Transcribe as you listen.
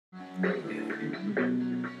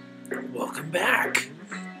Welcome back.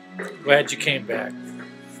 Glad you came back.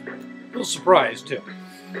 A little surprised, too.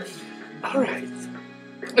 All right.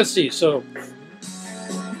 Let's see. So,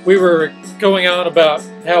 we were going on about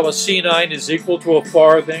how a C9 is equal to a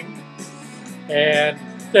farthing, and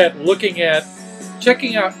that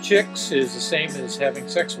checking out chicks is the same as having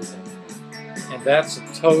sex with them. And that's a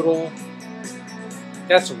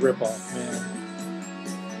ripoff, man.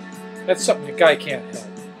 That's something a guy can't help.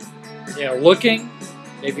 You know, looking,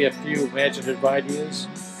 maybe a few imaginative ideas.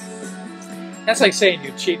 That's like saying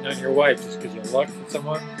you're cheating on your wife just because you lucked with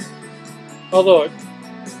someone. Although,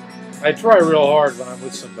 I try real hard when I'm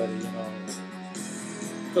with somebody, you know.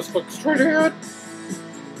 Just look straight ahead.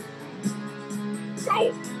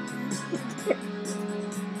 Go!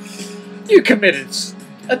 You committed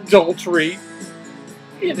adultery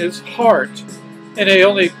in his heart. And they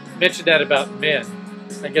only mentioned that about men.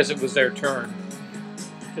 I guess it was their turn.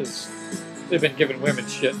 Because they've been giving women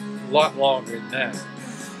shit a lot longer than that.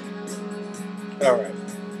 Alright.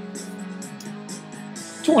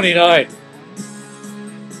 29.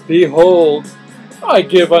 Behold, I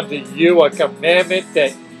give unto you a commandment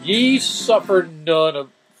that ye suffer none of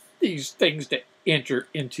these things to enter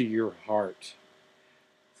into your heart.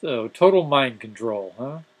 So, total mind control,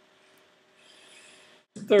 huh?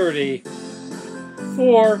 30.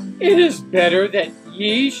 For it is better that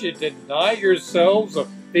ye should deny yourselves of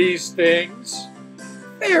these things.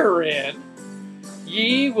 Therein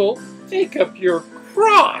ye will take up your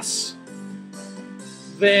cross,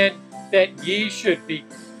 than that ye should be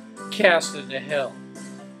cast into hell.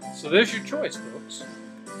 So there's your choice, folks.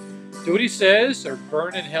 Do what he says or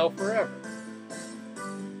burn in hell forever.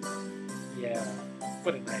 Yeah,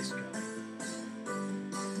 what a nice guy.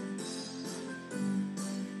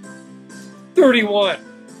 31.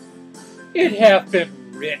 It hath been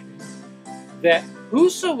written that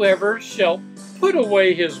whosoever shall put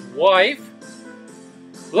away his wife,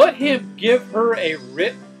 let him give her a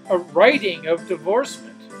writing of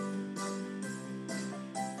divorcement.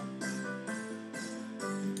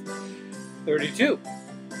 32.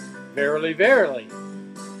 Verily, verily,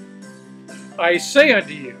 I say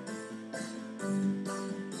unto you.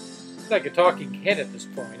 It's like a talking head at this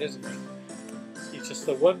point, isn't he? He's just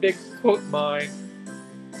the one big quote mine.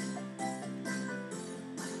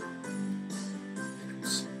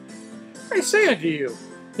 I say unto you,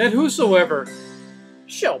 that whosoever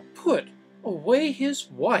shall put away his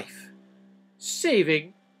wife,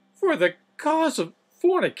 saving for the cause of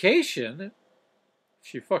fornication,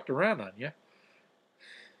 she fucked around on you,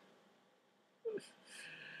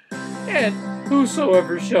 and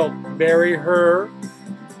whosoever shall marry her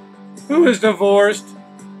who is divorced,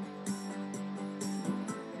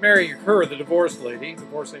 marry her, the divorced lady,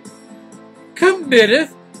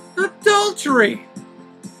 committeth adultery.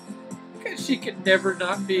 Because she could never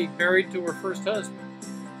not be married to her first husband.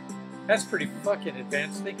 That's pretty fucking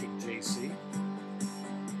advanced thinking, JC.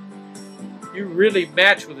 You really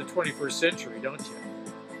match with the 21st century, don't you?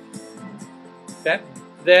 That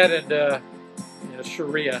and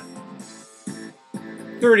Sharia.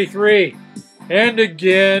 33. And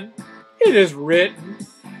again, it is written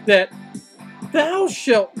that thou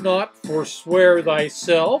shalt not forswear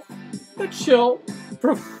thyself, but shalt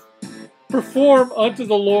perform unto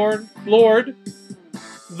the Lord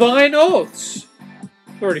thine oaths.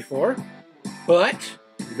 34. But,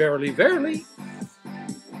 verily, verily,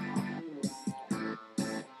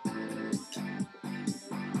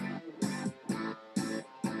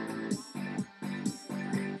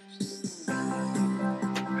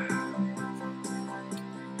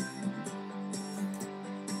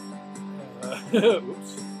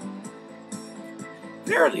 oops.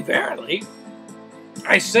 Verily, verily,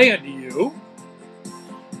 I say unto you,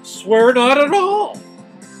 swear not at all,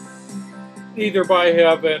 neither by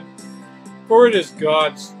heaven, for it is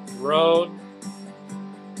God's throne.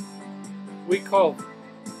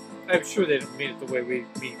 I'm sure they don't mean it the way we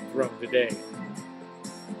mean throne today.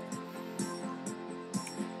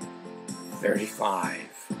 35.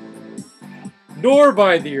 Nor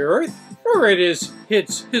by the earth, for it is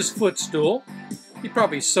his footstool. He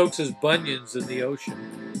probably soaks his bunions in the ocean,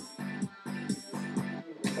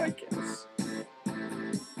 I guess.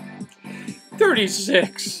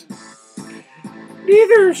 36.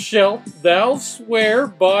 Neither shalt thou swear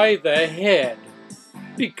by the head,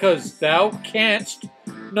 because thou canst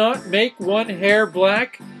not make one hair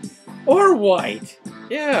black or white.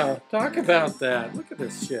 Yeah, talk about that. Look at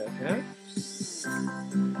this shit, man.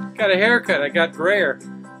 Got a haircut. I got grayer.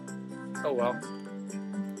 Oh well.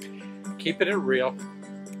 Keeping it real.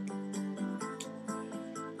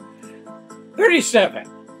 37.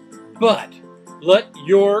 But let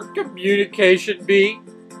your communication be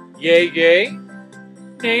yea, yea,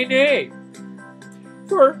 nay, nay.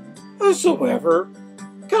 For whosoever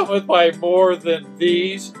cometh by more than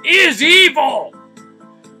these is evil.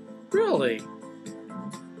 Really?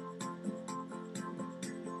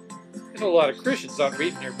 There's a lot of Christians not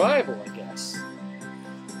reading their Bible, I guess.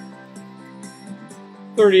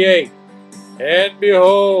 38. And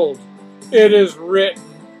behold, it is written,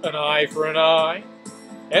 an eye for an eye,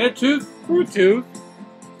 and a tooth for a tooth,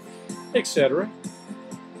 etc.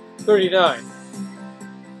 39.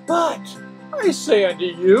 But I say unto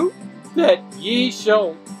you, that ye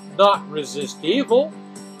shall not resist evil,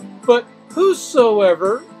 but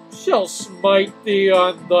whosoever shall smite thee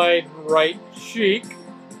on thine right cheek,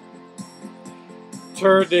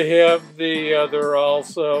 turn to him the other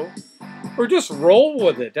also. Or just roll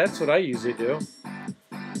with it. That's what I usually do.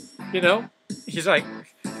 You know, he's like,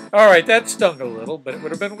 all right, that stung a little, but it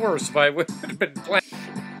would have been worse if I would have been playing.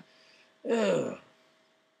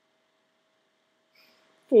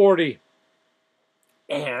 40.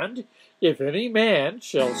 And if any man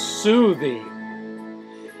shall sue thee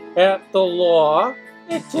at the law,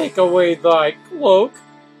 and take away thy cloak,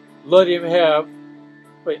 let him have,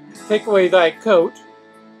 take away thy coat,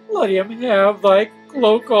 let him have thy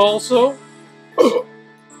cloak also.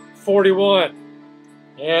 41.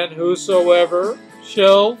 And whosoever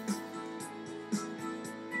shall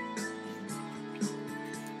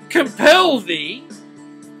compel thee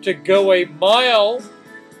to go a mile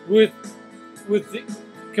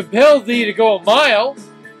compel thee to go a mile,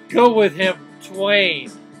 go with him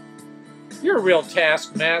twain. You're a real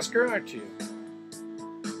taskmaster, aren't you?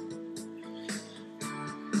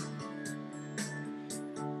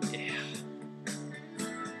 Yeah.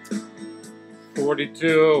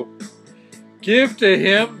 42. Give to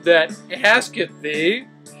him that asketh thee,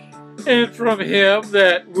 and from him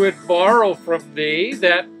that would borrow from thee,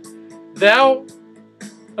 that thou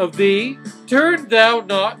of thee turn thou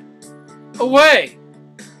not away.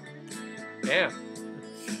 Yeah.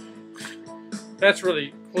 That's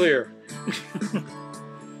really clear.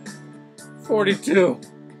 42.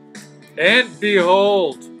 And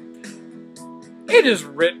behold, it is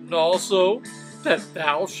written also that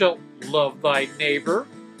thou shalt love thy neighbor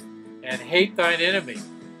and hate thine enemy.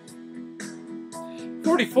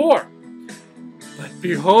 44. But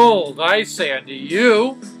behold, I say unto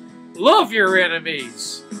you, love your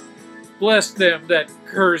enemies, bless them that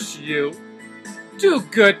curse you, do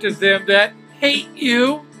good to them that hate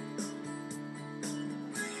you,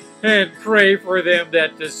 and pray for them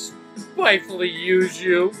that despitefully use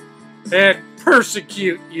you and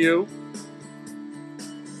persecute you.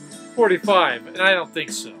 45, and I don't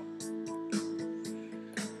think so.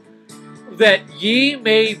 That ye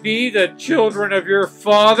may be the children of your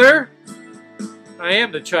Father. I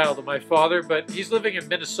am the child of my Father, but he's living in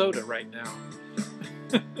Minnesota right now.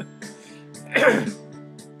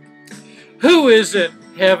 Who is in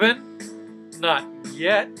heaven? Not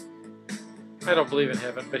yet. I don't believe in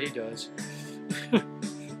heaven, but he does.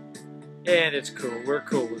 And it's cool. We're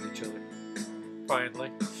cool with each other.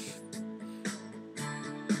 Finally.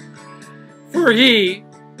 For he,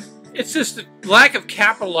 it's just a lack of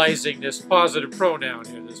capitalizing this positive pronoun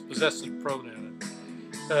here, this possessive pronoun.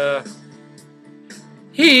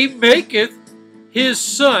 He maketh his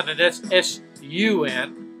son, and that's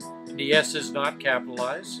S-U-N, and the S is not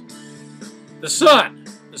capitalized. The sun,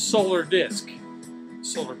 the solar disk,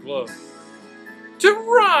 solar globe, to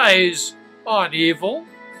rise on evil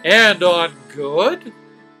and on good.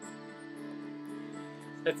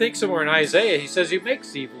 I think somewhere in Isaiah he says he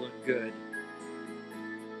makes evil and good.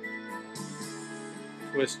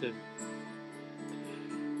 Twisted.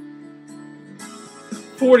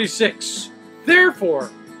 46.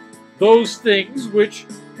 Therefore, those things which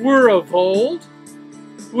were of old,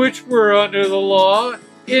 which were under the law,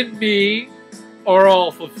 in me are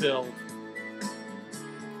all fulfilled.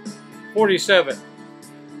 47.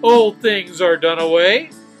 Old things are done away,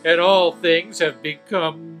 and all things have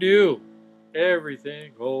become new.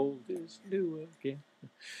 Everything old is new again.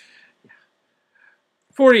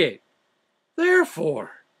 48.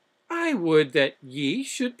 Therefore, I would that ye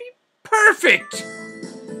should be perfect,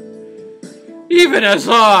 even as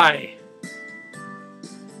I.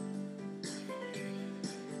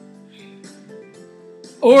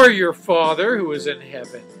 Or your Father who is in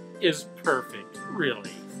heaven is perfect.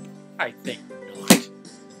 Really? I think not.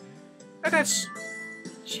 And that's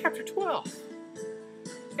chapter 12.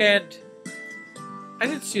 And I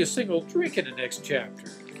didn't see a single drink in the next chapter.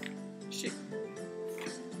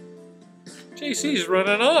 JC's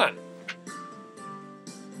running on.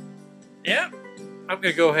 Yeah, I'm going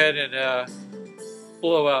to go ahead and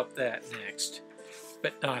blow out that next.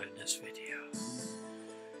 but not in this video.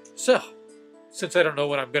 So, since I don't know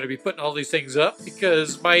when I'm going to be putting all these things up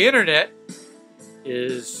because my internet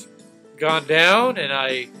is gone down and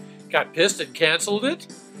I got pissed and canceled it,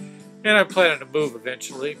 and I'm planning to move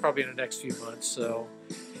eventually, probably in the next few months, so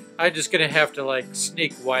I'm just going to have to like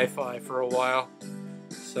sneak Wi-Fi for a while.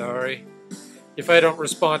 Sorry. If I don't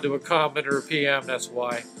respond to a comment or a PM, that's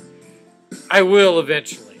why. I will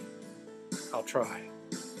eventually. I'll try.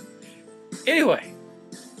 Anyway,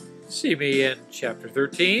 see me in chapter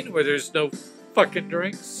 13 where there's no fucking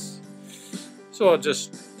drinks. So I'll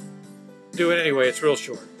just do it anyway. It's real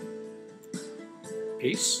short.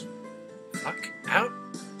 Peace. Fuck out.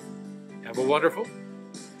 Have a wonderful,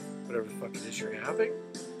 whatever the fuck it is you're having.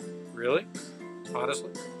 Really?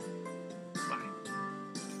 Honestly?